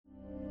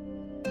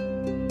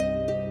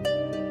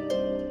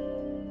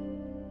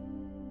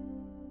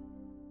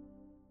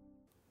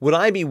Would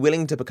I be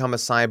willing to become a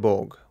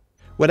cyborg?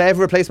 Would I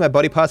ever replace my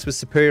body parts with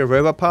superior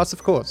robot parts?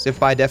 Of course, if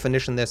by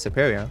definition they're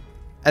superior.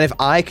 And if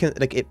I can,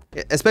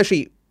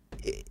 especially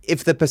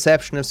if the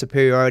perception of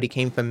superiority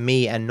came from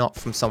me and not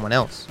from someone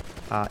else.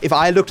 If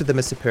I looked at them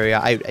as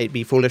superior, it'd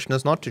be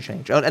foolishness not to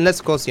change.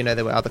 Unless, of course,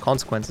 there were other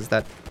consequences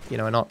that,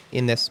 are not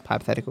in this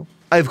hypothetical.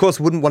 I, of course,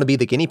 wouldn't want to be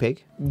the guinea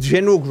pig.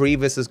 General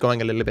Grievous is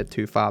going a little bit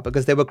too far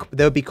because there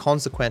would be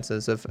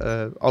consequences of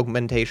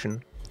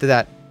augmentation to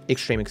that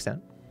extreme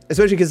extent.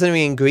 Especially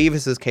considering in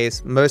Grievous's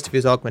case, most of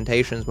his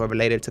augmentations were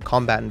related to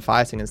combat and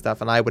fighting and stuff,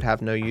 and I would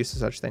have no use for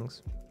such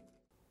things.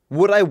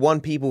 Would I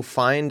want people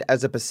fined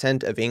as a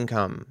percent of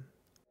income?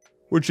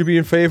 Would you be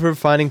in favor of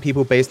fining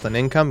people based on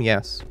income?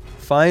 Yes.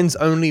 Fines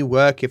only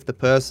work if the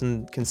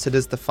person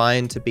considers the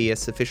fine to be a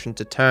sufficient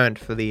deterrent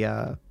for the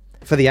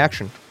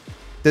action.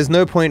 There's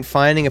no point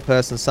fining a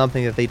person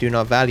something that they do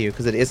not value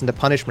because it isn't a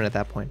punishment at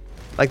that point.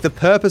 Like, the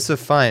purpose of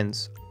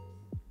fines,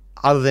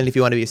 other than if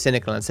you want to be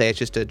cynical and say it's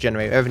just to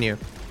generate revenue,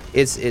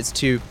 it's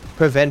to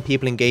prevent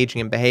people engaging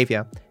in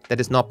behavior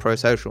that is not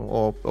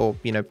pro-social or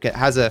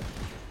has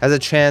a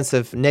chance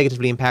of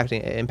negatively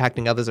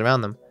impacting others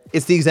around them.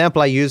 It's the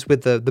example I used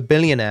with the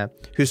billionaire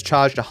who's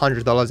charged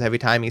 $100 every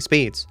time he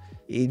speeds.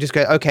 You just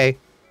go, okay,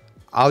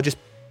 I'll just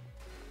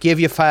give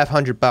you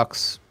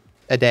 $500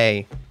 a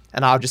day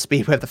and I'll just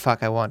speed wherever the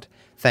fuck I want.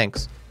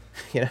 Thanks.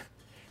 It's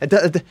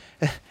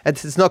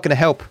not going to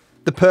help.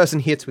 The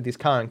person hits with his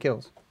car and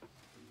kills.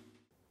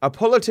 Are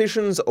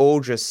politicians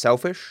all just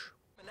selfish?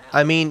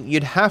 I mean,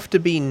 you'd have to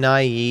be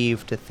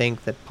naive to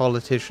think that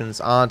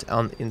politicians aren't,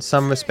 in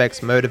some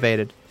respects,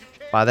 motivated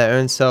by their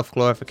own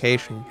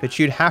self-glorification, but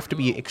you'd have to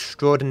be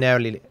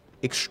extraordinarily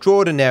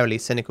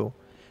cynical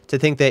to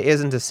think there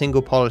isn't a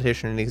single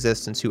politician in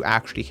existence who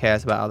actually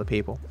cares about other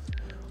people,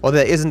 or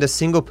there isn't a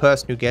single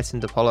person who gets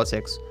into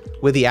politics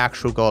with the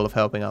actual goal of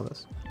helping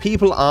others.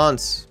 People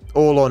aren't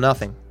all or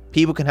nothing.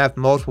 People can have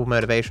multiple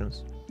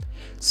motivations.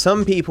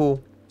 Some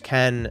people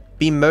can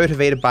be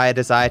motivated by a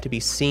desire to be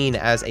seen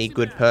as a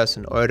good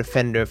person or a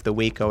defender of the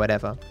weak or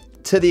whatever,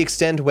 to the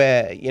extent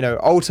where,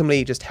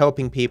 ultimately just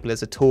helping people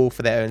is a tool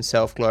for their own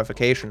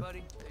self-glorification.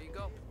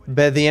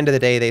 But at the end of the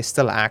day, they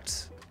still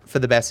act for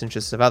the best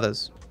interests of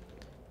others.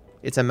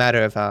 It's a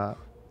matter of,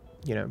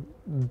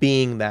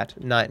 being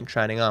that knight in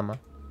shining armor.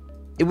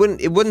 It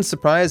wouldn't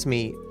surprise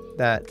me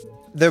that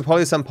there are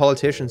probably some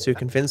politicians who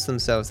convince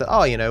themselves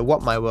that,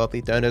 what my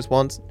wealthy donors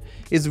want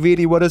is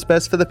really what is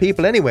best for the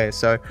people anyway,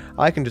 so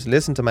I can just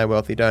listen to my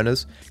wealthy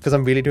donors because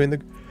I'm really doing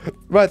the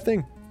right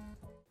thing.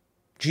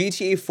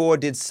 GTA 4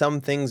 did some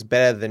things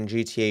better than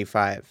GTA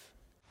 5.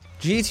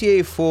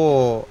 GTA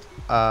 4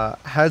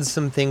 had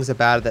some things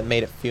about it that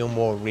made it feel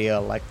more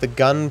real, like the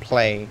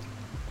gunplay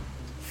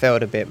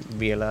felt a bit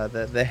realer,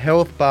 the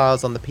health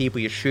bars on the people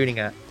you're shooting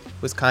at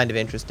was kind of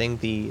interesting,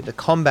 the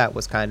combat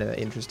was kind of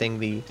interesting,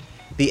 the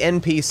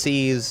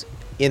NPCs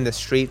in the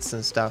streets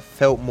and stuff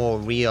felt more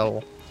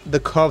real. The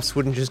cops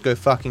wouldn't just go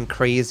fucking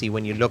crazy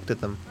when you looked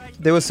at them.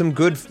 There were some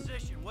good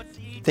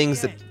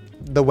things about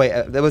the way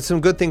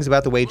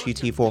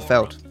GT4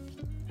 felt,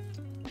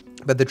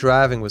 but the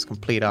driving was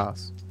complete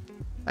arse.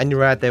 And you're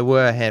right, there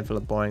were a handful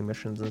of boring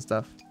missions and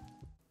stuff.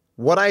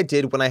 What I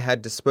did when I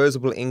had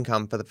disposable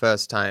income for the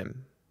first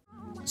time.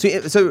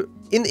 So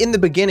in the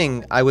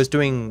beginning, I was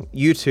doing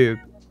YouTube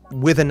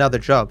with another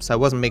job, so I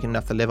wasn't making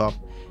enough to live off.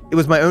 It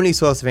was my only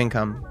source of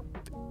income.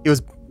 It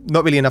was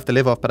not really enough to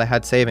live off, but I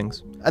had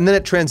savings. And then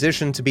it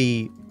transitioned to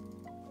be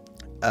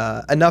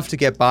enough to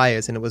get by,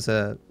 and it was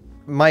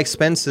my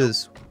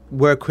expenses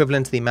were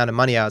equivalent to the amount of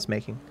money I was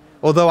making.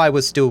 Although I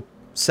was still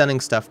selling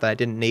stuff that I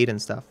didn't need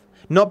and stuff.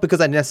 Not because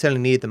I necessarily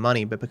needed the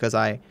money, but because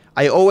I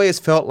always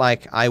felt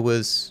like I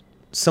was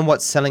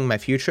somewhat selling my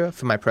future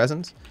for my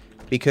present,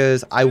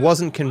 because I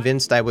wasn't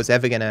convinced I was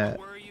ever going to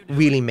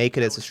really make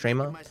it as a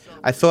streamer.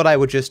 I thought I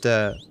would just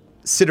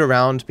sit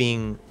around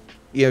being,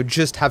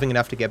 just having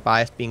enough to get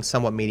by, being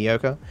somewhat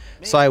mediocre.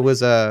 So I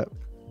was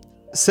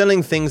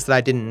selling things that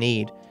I didn't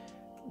need,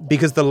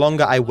 because the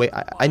longer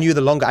I knew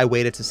the longer I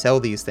waited to sell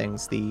these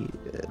things, the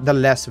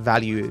less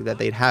value that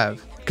they'd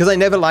have. Because I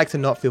never like to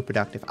not feel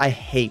productive. I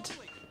hate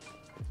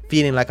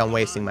feeling like I'm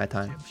wasting my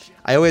time.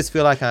 I always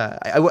feel like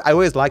I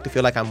always like to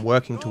feel like I'm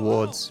working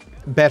towards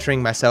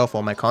bettering myself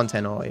or my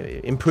content or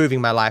improving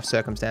my life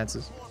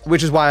circumstances.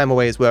 Which is why I'm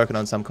always working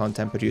on some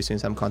content, producing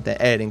some content,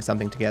 editing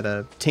something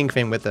together,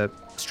 tinkering with the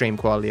stream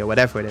quality or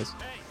whatever it is.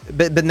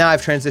 But now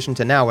I've transitioned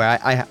to now where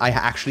I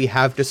actually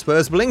have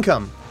disposable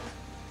income.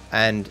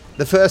 And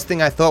the first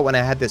thing I thought when I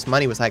had this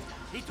money was like,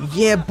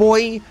 yeah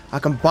boy, I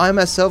can buy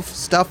myself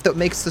stuff that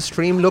makes the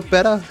stream look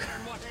better.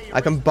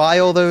 I can buy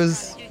all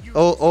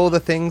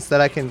the things that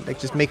I can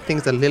just make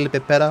things a little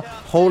bit better.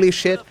 Holy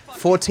shit,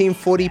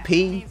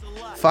 1440p,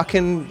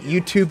 fucking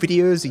YouTube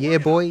videos, yeah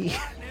boy.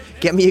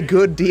 Get me a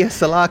good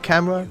DSLR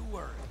camera.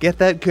 Get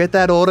that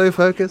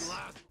autofocus.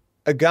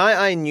 A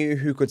guy I knew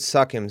who could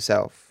suck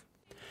himself.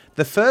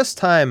 The first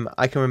time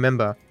I can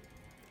remember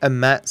a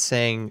Matt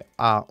saying,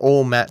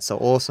 all Matts are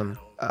awesome.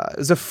 It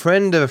was a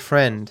friend of a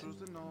friend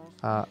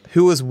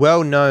who was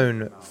well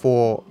known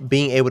for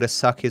being able to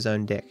suck his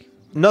own dick.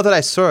 Not that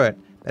I saw it,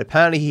 but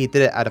apparently he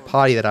did it at a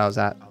party that I was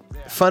at.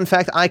 Fun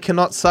fact, I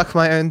cannot suck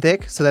my own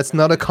dick, so that's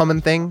not a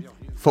common thing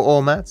for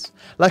all mats.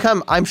 Like,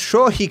 I'm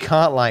sure he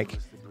can't, like,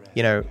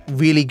 you know,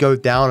 really go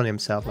down on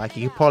himself. Like,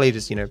 he could probably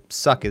just, you know,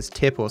 suck his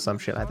tip or some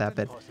shit like that,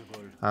 but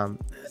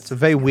it's a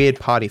very weird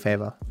party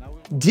favor.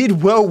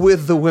 Did well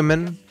with the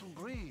women.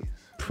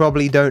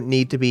 Probably don't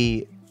need to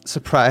be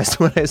surprised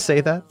when I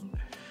say that.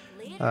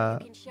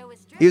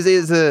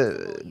 He's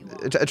a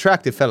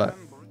attractive fellow.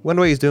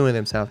 Wonder what he's doing with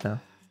himself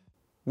now.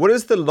 What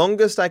is the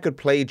longest I could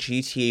play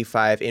GTA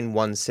 5 in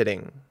one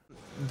sitting?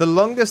 The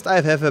longest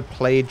I've ever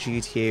played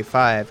GTA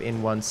 5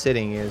 in one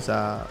sitting is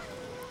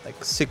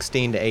like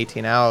 16 to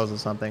 18 hours or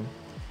something.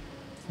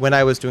 When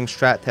I was doing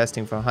strat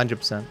testing for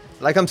 100%.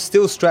 Like, I'm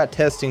still strat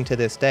testing to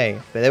this day,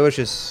 but there was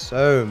just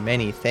so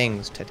many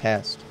things to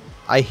test.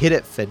 I hit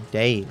it for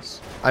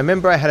days. I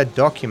remember I had a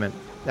document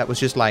that was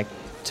just like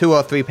 2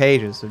 or 3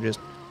 pages of just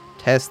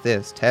test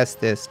this, test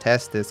this,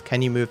 test this.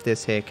 Can you move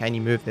this here? Can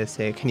you move this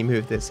here? Can you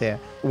move this here?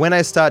 When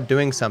I start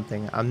doing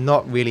something, I'm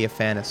not really a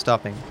fan of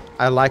stopping.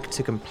 I like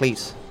to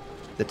complete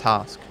the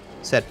task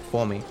set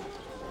before me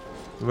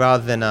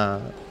rather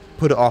than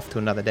put it off to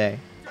another day.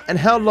 And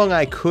how long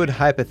I could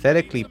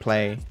hypothetically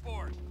play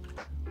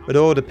would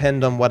all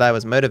depend on what I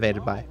was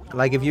motivated by.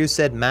 Like, if you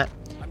said, Matt,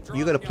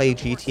 you gotta play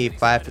GTA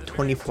 5 for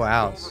 24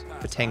 hours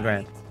for 10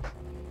 grand.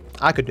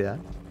 I could do that.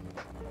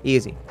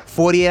 Easy.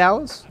 48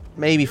 hours?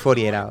 Maybe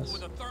 48 hours.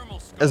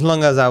 As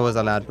long as I was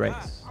allowed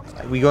breaks.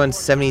 Like, we go in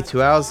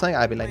 72 hours,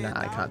 I'd be like, nah,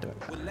 I can't do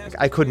it. Like,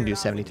 I couldn't do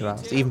 72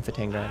 hours, even for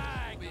 10 grand.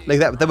 Like,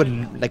 that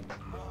would, like,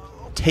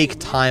 take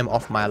time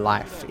off my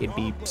life. It'd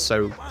be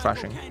so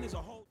crushing.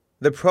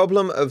 The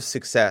problem of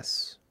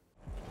success.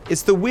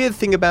 It's the weird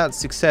thing about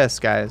success,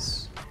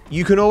 guys.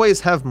 You can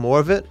always have more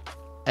of it,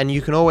 and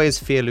you can always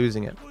fear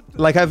losing it.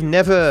 Like, I've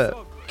never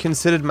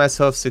considered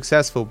myself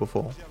successful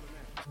before,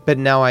 but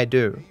now I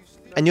do.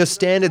 And your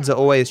standards are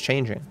always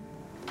changing,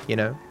 you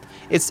know?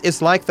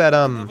 It's like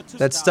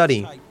that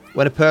study,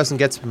 when a person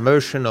gets a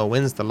promotion or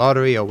wins the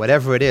lottery or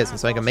whatever it is, and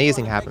something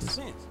amazing happens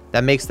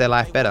that makes their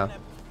life better.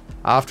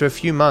 After a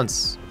few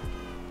months,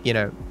 you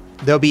know,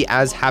 they'll be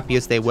as happy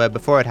as they were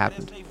before it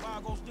happened,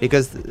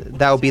 because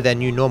that'll be their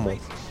new normal.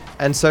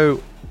 And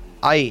so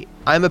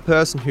I'm a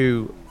person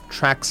who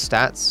tracks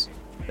stats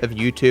of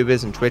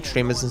YouTubers and Twitch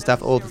streamers and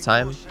stuff all the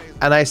time,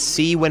 and I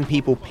see when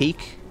people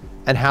peak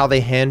and how they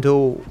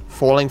handle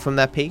falling from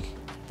that peak.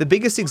 The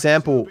biggest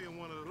example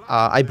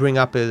I bring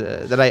up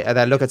that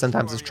I look at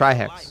sometimes is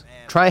Trihex.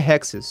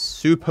 Trihex is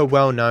super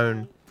well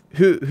known,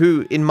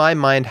 who in my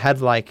mind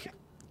had like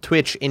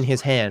Twitch in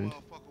his hand,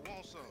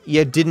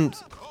 yet didn't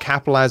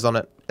capitalize on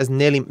it as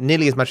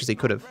nearly as much as he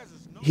could have.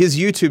 His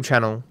YouTube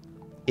channel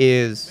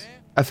is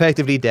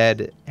effectively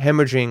dead,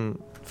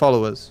 hemorrhaging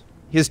followers.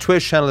 His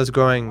Twitch channel is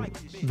growing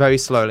very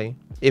slowly,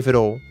 if at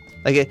all.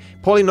 Like,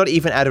 probably not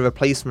even at a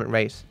replacement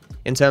rate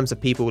in terms of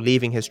people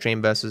leaving his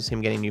stream versus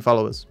him getting new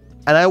followers.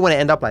 And I don't want to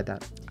end up like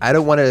that. I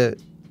don't want to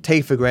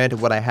take for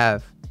granted what I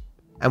have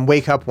and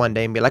wake up one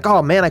day and be like,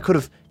 oh man, I could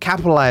have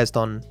capitalized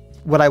on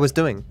what I was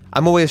doing.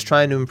 I'm always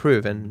trying to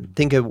improve and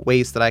think of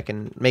ways that I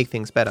can make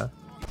things better.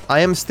 I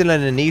am still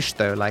in a niche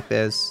though. Like,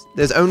 there's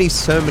only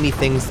so many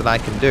things that I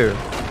can do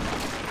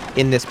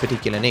in this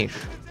particular niche.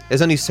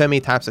 There's only so many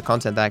types of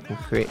content that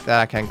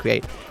I can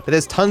create. But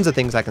there's tons of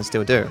things I can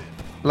still do.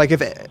 Like,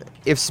 if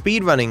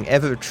speedrunning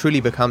ever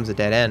truly becomes a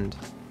dead end,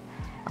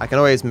 I can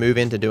always move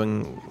into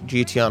doing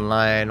GT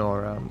Online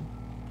or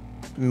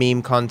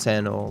meme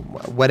content or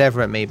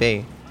whatever it may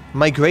be.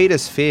 My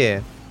greatest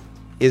fear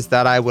is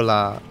that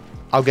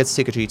I'll get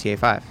sick of GTA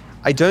 5.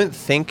 I don't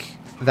think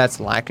that's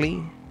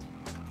likely,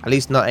 at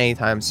least not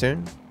anytime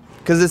soon.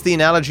 Because it's the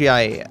analogy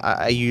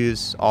I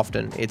use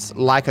often. It's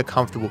like a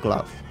comfortable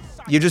glove.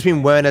 You've just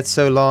been wearing it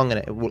so long and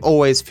it will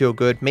always feel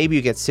good. Maybe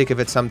you get sick of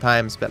it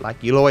sometimes, but like,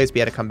 you'll always be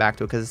able to come back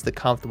to it because it's the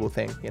comfortable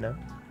thing, you know?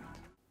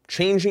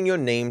 Changing your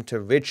name to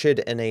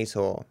Richard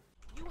Enator.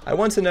 I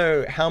want to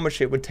know how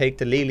much it would take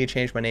to legally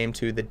change my name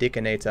to the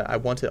Dickinator. I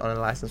want it on a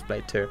license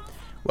plate too.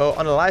 Well,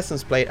 on a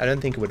license plate, I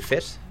don't think it would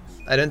fit.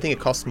 I don't think it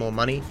costs more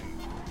money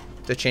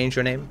to change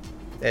your name,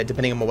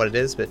 depending on what it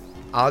is, but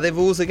are there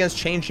rules against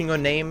changing your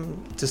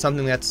name to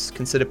something that's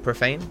considered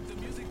profane?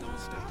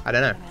 I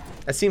don't know.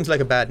 That seems like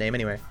a bad name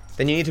anyway.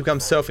 Then you need to become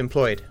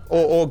self-employed,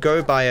 or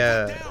go by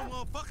a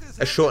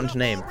shortened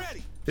name.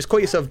 Just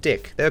call yourself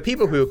Dick. There are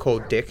people who are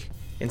called Dick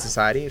in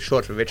society,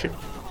 short for Richard.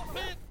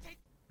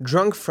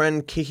 Drunk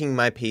friend kicking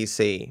my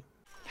PC.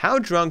 How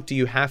drunk do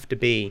you have to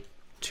be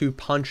to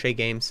punch a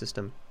game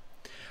system?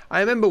 I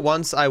remember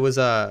once I was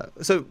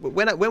so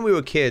when we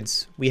were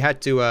kids, we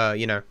had to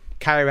you know,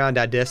 carry around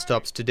our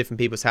desktops to different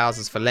people's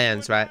houses for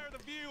LANs, right?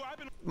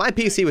 My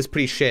PC was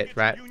pretty shit,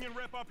 right?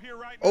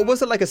 Or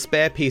was it like a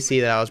spare PC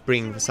that I was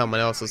bringing for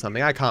someone else or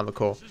something? I can't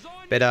recall.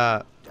 But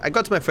I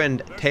got to my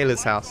friend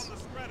Taylor's house,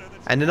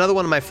 and another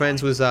one of my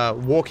friends was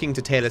walking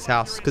to Taylor's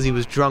house because he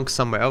was drunk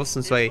somewhere else,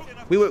 and so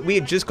we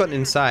had just gotten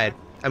inside,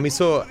 and we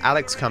saw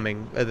Alex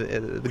coming,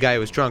 the guy who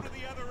was drunk,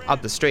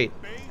 up the street,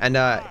 and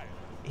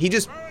he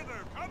just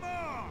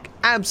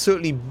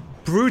absolutely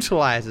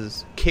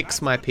brutalizes,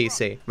 kicks my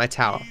PC, my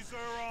tower,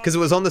 because it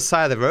was on the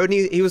side of the road,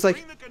 and he was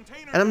like,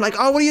 and I'm like,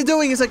 oh, what are you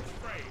doing? He's like,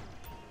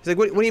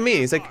 what do you mean?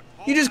 He's like,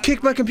 you just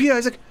kicked my computer.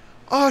 He's like,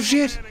 oh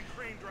shit,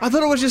 I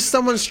thought it was just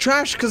someone's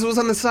trash because it was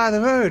on the side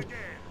of the road.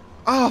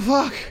 Oh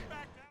fuck.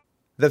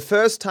 The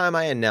first time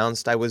I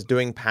announced I was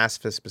doing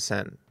pacifist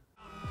percent,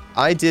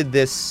 I did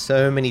this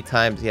so many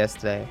times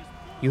yesterday.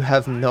 You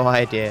have no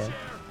idea.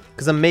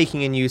 Because I'm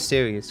making a new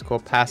series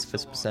called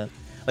Pacifist Percent.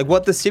 Like,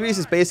 what the series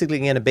is basically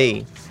going to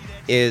be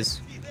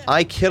is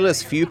I kill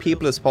as few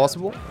people as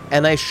possible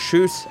and I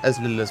shoot as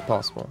little as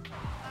possible.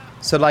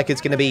 So, like,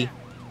 it's going to be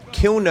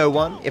kill no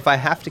one. If I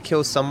have to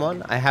kill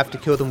someone, I have to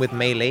kill them with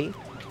melee.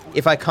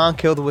 If I can't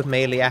kill them with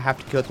melee, I have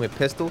to kill them with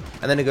pistol.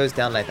 And then it goes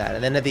down like that.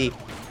 And then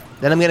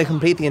I'm going to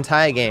complete the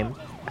entire game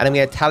and I'm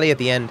going to tally at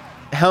the end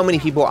how many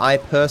people I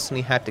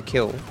personally had to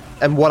kill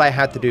and what I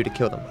had to do to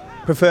kill them.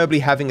 Preferably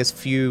having as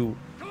few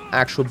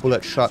actual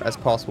bullets shot as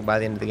possible by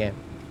the end of the game.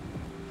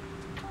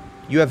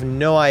 You have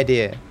no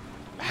idea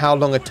how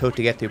long it took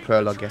to get through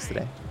Prologue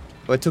yesterday.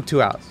 Well, it took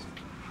 2 hours.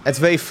 It's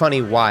very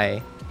funny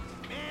why.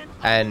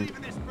 And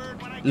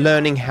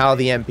learning how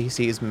the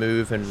NPCs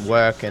move and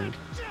work and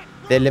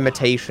their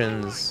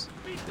limitations,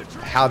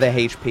 how their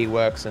HP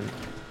works. And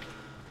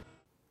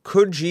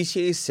could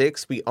GTA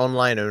 6 be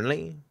online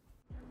only?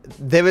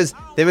 There is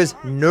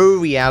no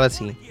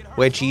reality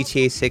where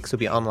GTA 6 will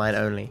be online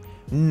only.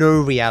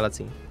 No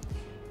reality.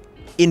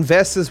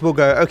 Investors will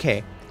go,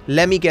 okay,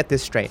 let me get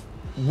this straight.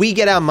 We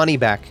get our money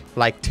back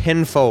like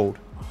tenfold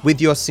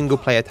with your single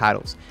player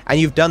titles. And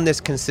you've done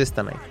this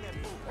consistently.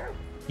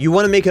 You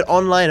want to make it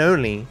online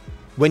only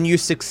when you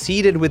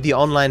succeeded with the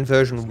online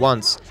version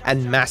once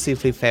and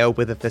massively failed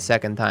with it the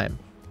second time.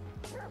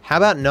 How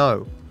about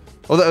no?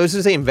 Although I was going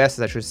to say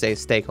investors, I should say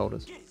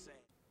stakeholders.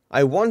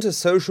 I want a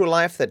social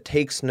life that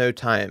takes no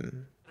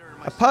time.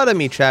 A part of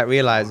me, chat,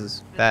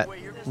 realizes that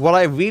what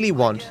I really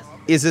want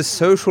is a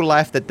social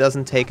life that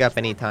doesn't take up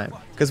any time.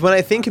 Because when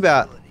I think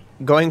about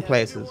going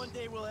places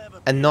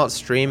and not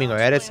streaming or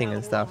editing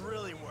and stuff,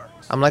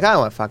 I'm like, I don't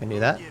want to fucking do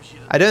that.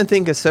 I don't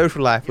think a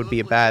social life would be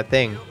a bad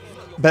thing,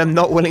 but I'm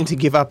not willing to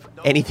give up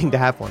anything to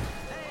have one.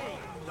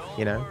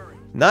 You know?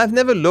 Now, I've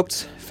never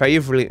looked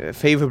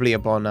favorably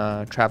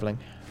upon traveling.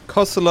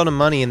 Costs a lot of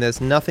money and there's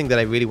nothing that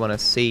I really want to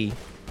see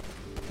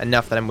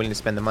enough that I'm willing to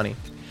spend the money.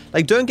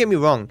 Like, don't get me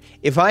wrong,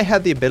 if I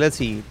had the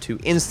ability to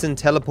instant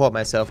teleport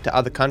myself to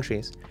other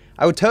countries,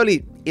 I would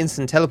totally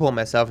instant teleport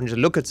myself and just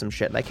look at some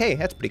shit like, hey,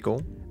 that's pretty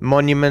cool.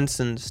 Monuments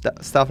and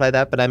stuff like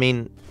that, but I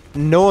mean,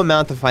 no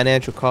amount of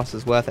financial cost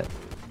is worth it.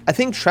 I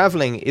think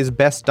traveling is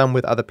best done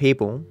with other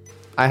people.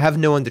 I have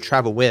no one to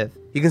travel with.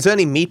 You can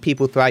certainly meet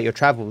people throughout your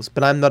travels,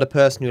 but I'm not a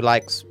person who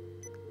likes,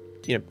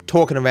 you know,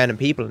 talking to random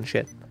people and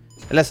shit.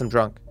 Unless I'm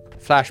drunk.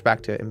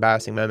 Flashback to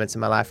embarrassing moments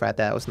in my life right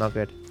there. It was not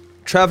good.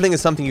 Traveling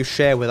is something you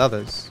share with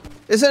others.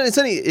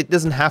 It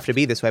doesn't have to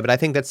be this way, but I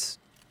think that's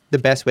the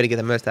best way to get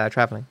the most out of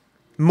traveling.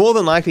 More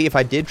than likely, if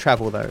I did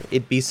travel, though,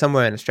 it'd be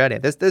somewhere in Australia.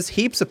 There's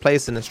heaps of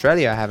places in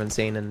Australia I haven't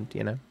seen, and,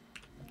 you know,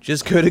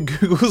 just go to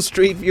Google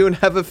Street View and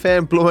have a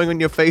fan blowing on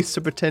your face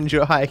to pretend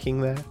you're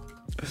hiking there.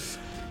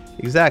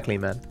 Exactly,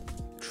 man.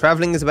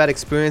 Traveling is about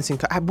experiencing...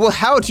 Well,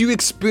 how do you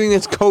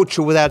experience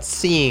culture without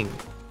seeing?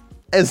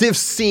 As if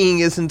seeing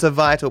isn't a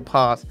vital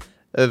part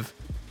of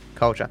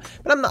culture.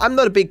 But I'm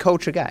not a big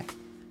culture guy.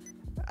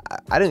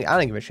 I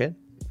don't give a shit.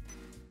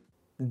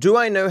 Do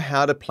I know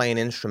how to play an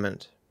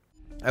instrument?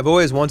 I've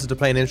always wanted to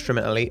play an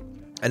instrument elite.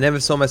 I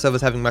never saw myself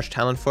as having much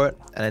talent for it,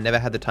 and I never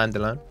had the time to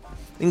learn.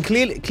 And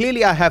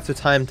clearly I have the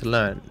time to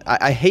learn.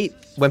 I hate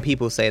when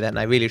people say that, and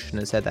I really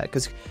shouldn't have said that,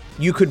 because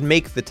you could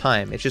make the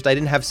time. It's just I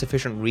didn't have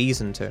sufficient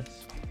reason to.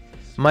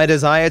 My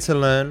desire to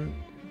learn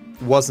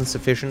wasn't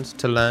sufficient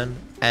to learn,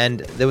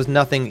 and there was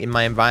nothing in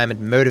my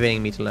environment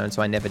motivating me to learn,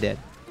 so I never did.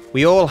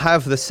 We all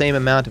have the same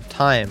amount of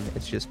time.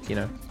 It's just, you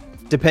know,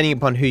 depending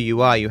upon who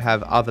you are, you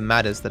have other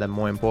matters that are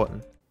more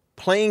important.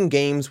 Playing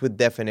games with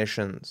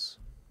definitions.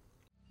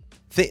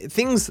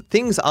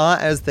 Things are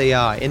as they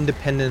are,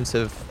 independent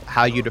of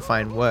how you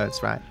define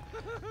words, right?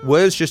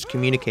 Words just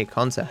communicate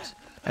concepts,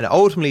 and it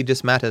ultimately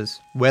just matters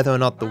whether or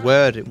not the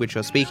word which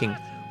you're speaking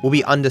will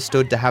be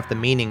understood to have the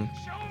meaning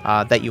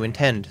that you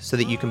intend, so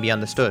that you can be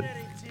understood.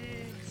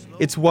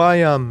 It's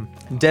why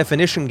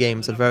definition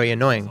games are very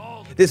annoying.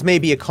 This may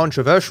be a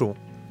controversial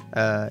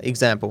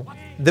example.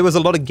 There was a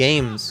lot of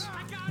games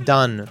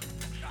done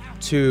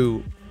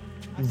to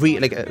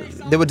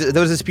there was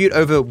a dispute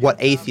over what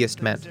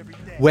atheist meant,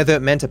 whether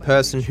it meant a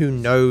person who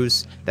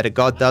knows that a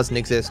god doesn't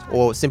exist,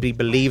 or simply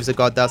believes a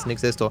god doesn't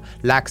exist, or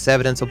lacks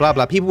evidence, or blah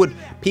blah. People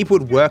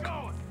would work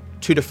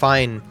to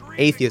define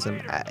atheism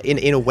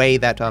in a way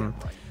that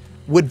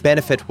would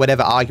benefit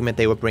whatever argument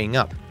they were bringing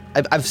up.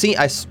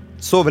 I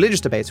saw religious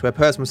debates where a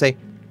person would say,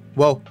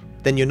 well,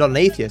 then you're not an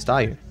atheist,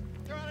 are you?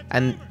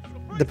 And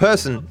the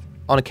person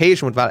on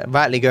occasion would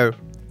rightly go,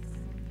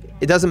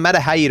 it doesn't matter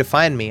how you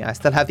define me, I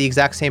still have the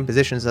exact same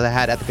positions that I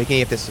had at the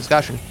beginning of this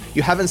discussion.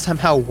 You haven't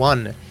somehow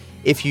won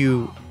if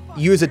you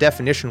use a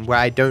definition where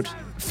I don't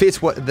fit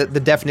what the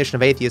definition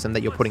of atheism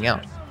that you're putting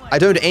out. I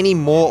don't any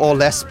more or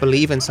less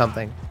believe in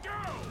something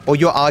or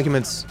your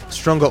argument's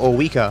stronger or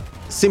weaker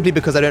simply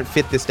because I don't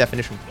fit this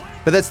definition.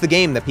 But that's the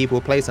game that people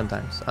play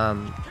sometimes.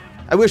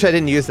 I wish I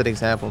didn't use that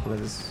example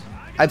because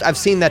I've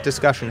seen that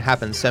discussion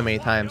happen so many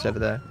times over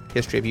the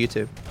history of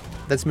YouTube.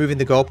 That's moving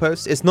the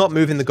goalposts. It's not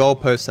moving the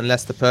goalposts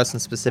unless the person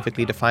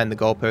specifically defined the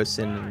goalposts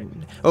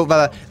in... Oh,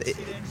 but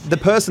the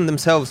person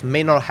themselves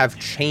may not have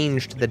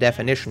changed the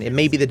definition. It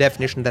may be the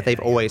definition that they've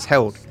always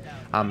held.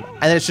 And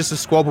it's just a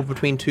squabble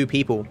between two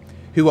people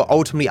who are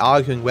ultimately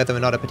arguing whether or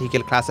not a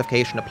particular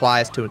classification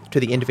applies to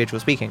the individual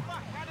speaking.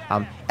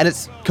 And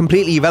it's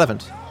completely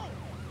irrelevant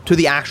to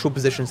the actual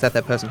positions that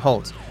person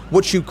holds.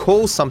 What you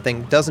call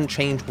something doesn't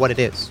change what it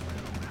is.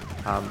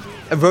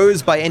 A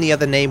rose by any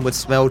other name would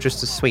smell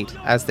just as sweet,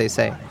 as they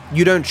say.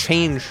 You don't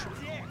change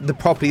the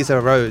properties of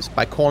a rose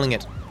by calling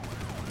it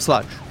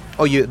sludge.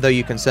 Though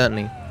you can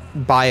certainly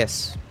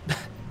bias.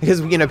 Because,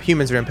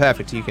 humans are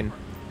imperfect.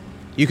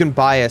 You can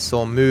bias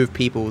or move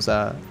people's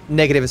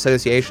negative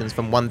associations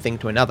from one thing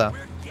to another.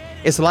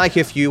 It's like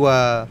if you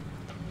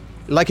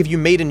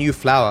made a new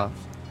flower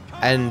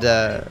and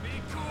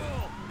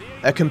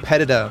a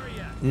competitor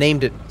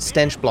named it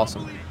Stench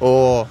Blossom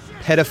or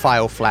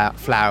Pedophile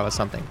Flower or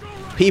something.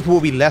 People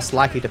will be less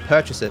likely to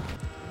purchase it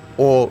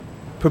or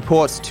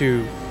purports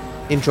to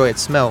enjoy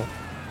its smell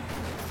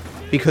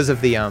because of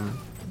the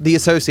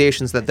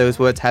associations that those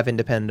words have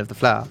independent of the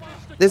flower.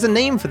 There's a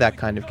name for that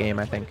kind of game,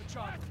 I think.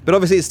 But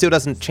obviously it still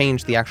doesn't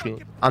change the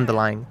actual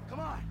underlying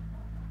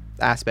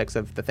aspects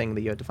of the thing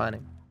that you're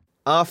defining.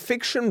 Are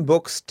fiction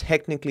books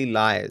technically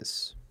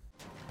lies?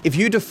 If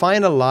you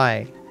define a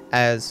lie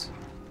as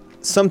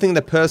something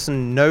the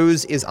person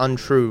knows is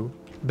untrue,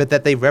 but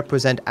that they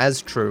represent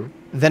as true,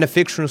 then a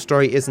fictional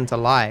story isn't a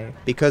lie,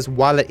 because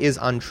while it is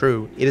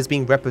untrue, it is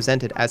being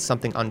represented as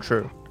something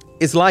untrue.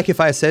 It's like if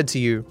I said to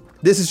you,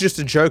 this is just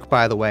a joke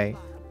by the way,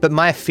 but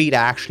my feet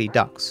are actually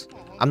ducks.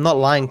 I'm not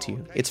lying to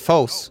you, it's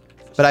false,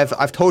 but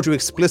I've told you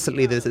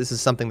explicitly that this is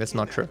something that's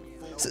not true.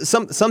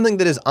 Something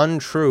that is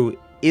untrue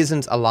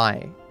isn't a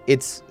lie.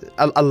 It's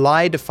a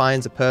lie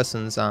defines a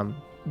person's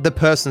the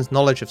person's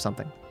knowledge of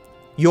something.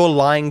 You're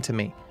lying to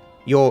me.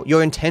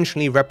 You're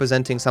intentionally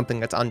representing something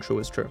that's untrue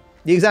as true.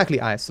 Exactly,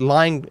 Ice.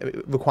 Lying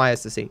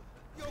requires deceit.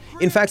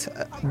 In fact,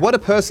 what a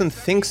person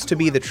thinks to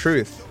be the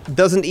truth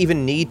doesn't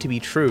even need to be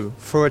true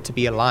for it to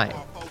be a lie.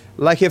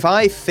 Like if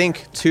I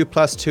think 2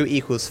 +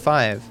 2 =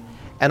 5,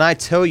 and I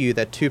tell you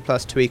that 2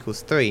 + 2 =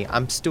 3,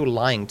 I'm still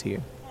lying to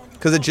you.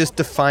 Because it just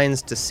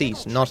defines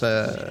deceit, not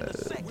a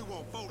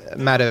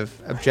matter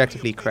of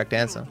objectively correct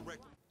answer.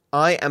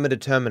 I am a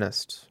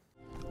determinist.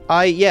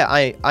 I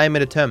am a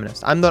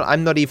determinist. I'm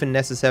not even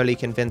necessarily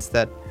convinced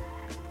that...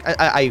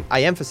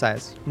 I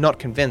emphasize, not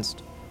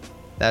convinced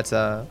that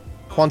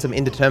quantum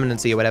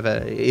indeterminacy or whatever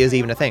is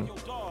even a thing.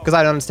 Because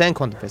I don't understand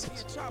quantum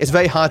physics. It's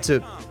very hard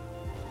to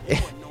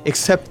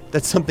accept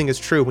that something is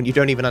true when you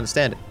don't even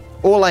understand it.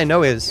 All I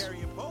know is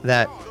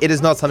that it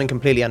is not something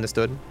completely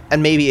understood.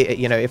 And maybe,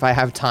 if I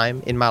have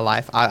time in my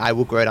life, I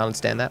will grow to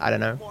understand that. I don't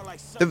know.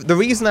 The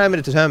reason I'm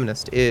a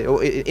determinist,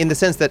 in the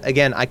sense that,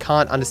 again, I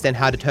can't understand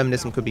how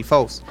determinism could be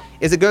false,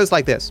 is it goes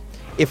like this.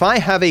 If I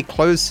have a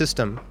closed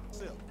system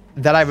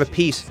that I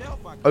repeat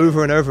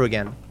over and over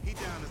again,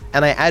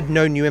 and I add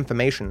no new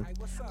information,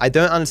 I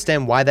don't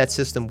understand why that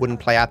system wouldn't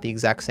play out the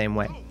exact same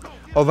way.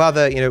 Or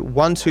rather,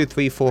 1, 2,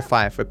 3, 4,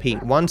 5,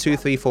 repeat. 1, 2,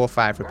 3, 4,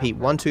 5, repeat.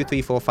 1, 2,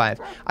 3, 4, 5.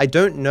 I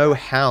don't know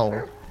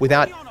how,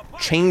 without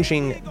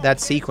changing that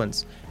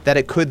sequence, that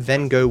it could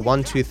then go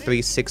 1, 2,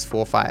 3, 6,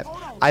 4, 5.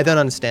 I don't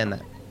understand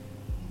that.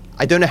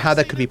 I don't know how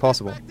that could be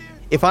possible.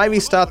 If I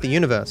restart the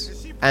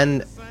universe,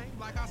 and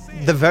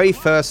the very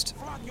first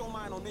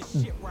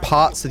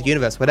parts of the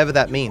universe, whatever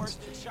that means,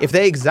 if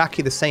they're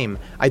exactly the same,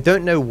 I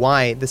don't know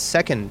why the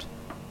second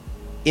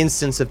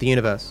instance of the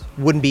universe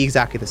wouldn't be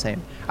exactly the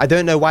same. I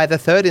don't know why the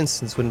third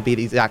instance wouldn't be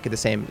exactly the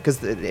same,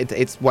 because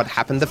it's what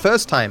happened the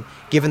first time,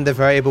 given the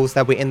variables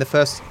that were in the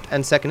first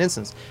and second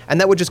instance. And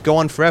that would just go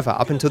on forever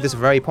up until this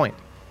very point,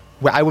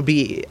 where I would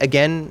be,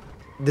 again,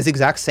 this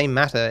exact same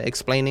matter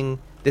explaining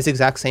this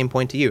exact same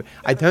point to you.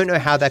 I don't know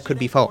how that could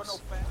be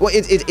false. Well,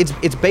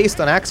 it's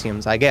based on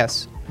axioms, I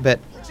guess, but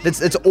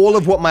it's all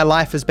of what my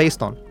life is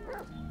based on.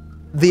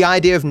 The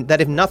idea that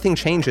if nothing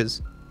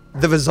changes,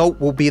 the result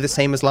will be the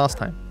same as last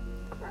time.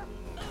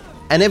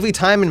 And every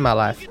time in my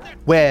life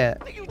where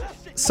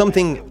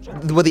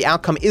the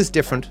outcome is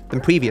different than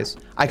previous,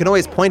 I can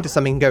always point to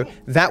something and go,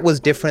 that was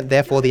different,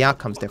 therefore the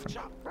outcome's different.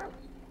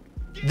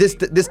 This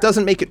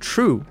doesn't make it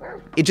true.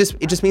 It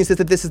just means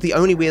that this is the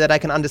only way that I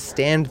can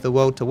understand the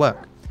world to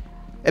work.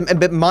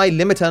 But my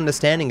limited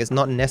understanding is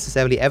not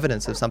necessarily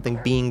evidence of something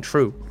being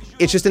true.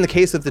 It's just in the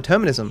case of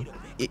determinism,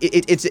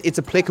 it's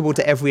applicable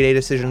to everyday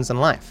decisions in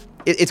life.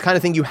 It's kind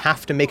of thing you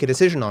have to make a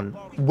decision on,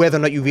 whether or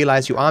not you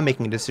realize you are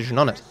making a decision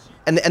on it.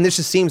 And this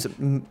just seems,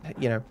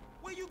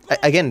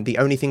 again, the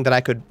only thing that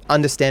I could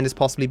understand as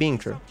possibly being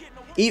true.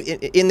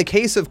 In the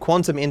case of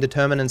quantum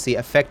indeterminacy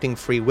affecting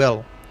free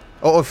will,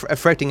 or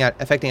affecting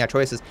our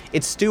choices,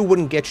 it still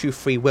wouldn't get you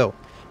free will.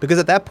 Because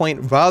at that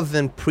point, rather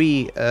than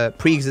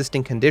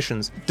pre-existing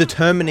conditions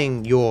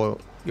determining your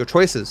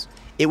choices,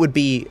 it would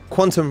be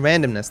quantum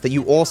randomness that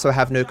you also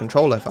have no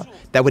control over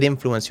that would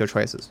influence your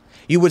choices.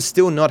 You would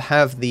still not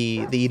have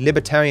the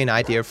libertarian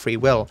idea of free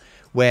will,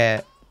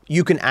 where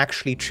you can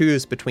actually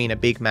choose between a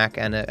Big Mac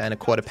and a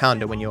quarter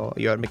pounder when you're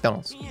at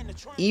McDonald's.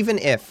 Even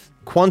if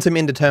quantum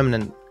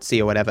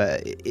indeterminacy or whatever,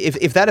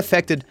 if that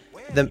affected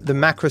the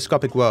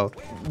macroscopic world,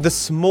 the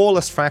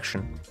smallest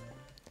fraction,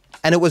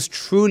 and it was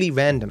truly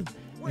random,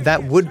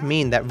 that would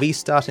mean that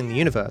restarting the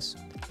universe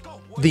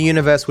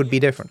would be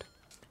different.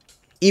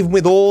 Even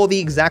with all the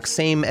exact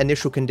same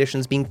initial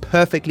conditions being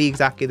perfectly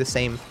exactly the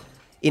same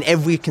in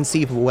every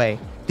conceivable way,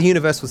 the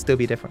universe would still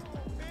be different.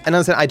 And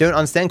I don't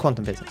understand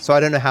quantum physics, so I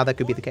don't know how that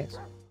could be the case.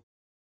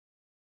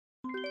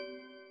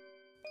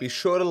 Be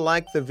sure to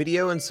like the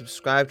video and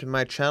subscribe to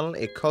my channel.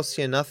 It costs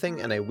you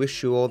nothing, and I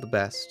wish you all the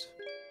best.